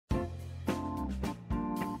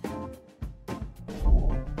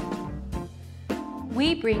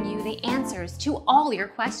we bring you the answers to all your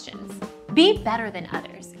questions. Be better than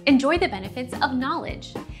others. Enjoy the benefits of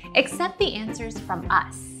knowledge. Accept the answers from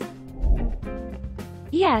us.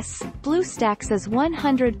 Yes, Bluestacks is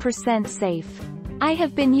 100% safe. I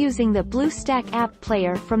have been using the Bluestack app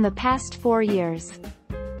player from the past 4 years.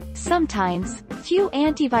 Sometimes, few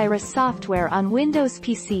antivirus software on Windows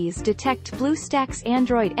PCs detect Bluestack's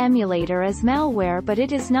Android emulator as malware, but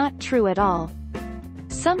it is not true at all.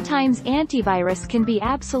 Sometimes antivirus can be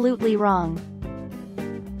absolutely wrong.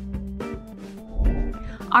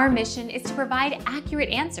 Our mission is to provide accurate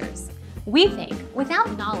answers. We think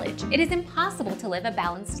without knowledge, it is impossible to live a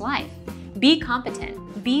balanced life. Be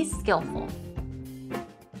competent, be skillful.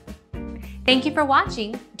 Thank you for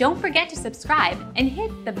watching. Don't forget to subscribe and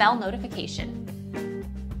hit the bell notification.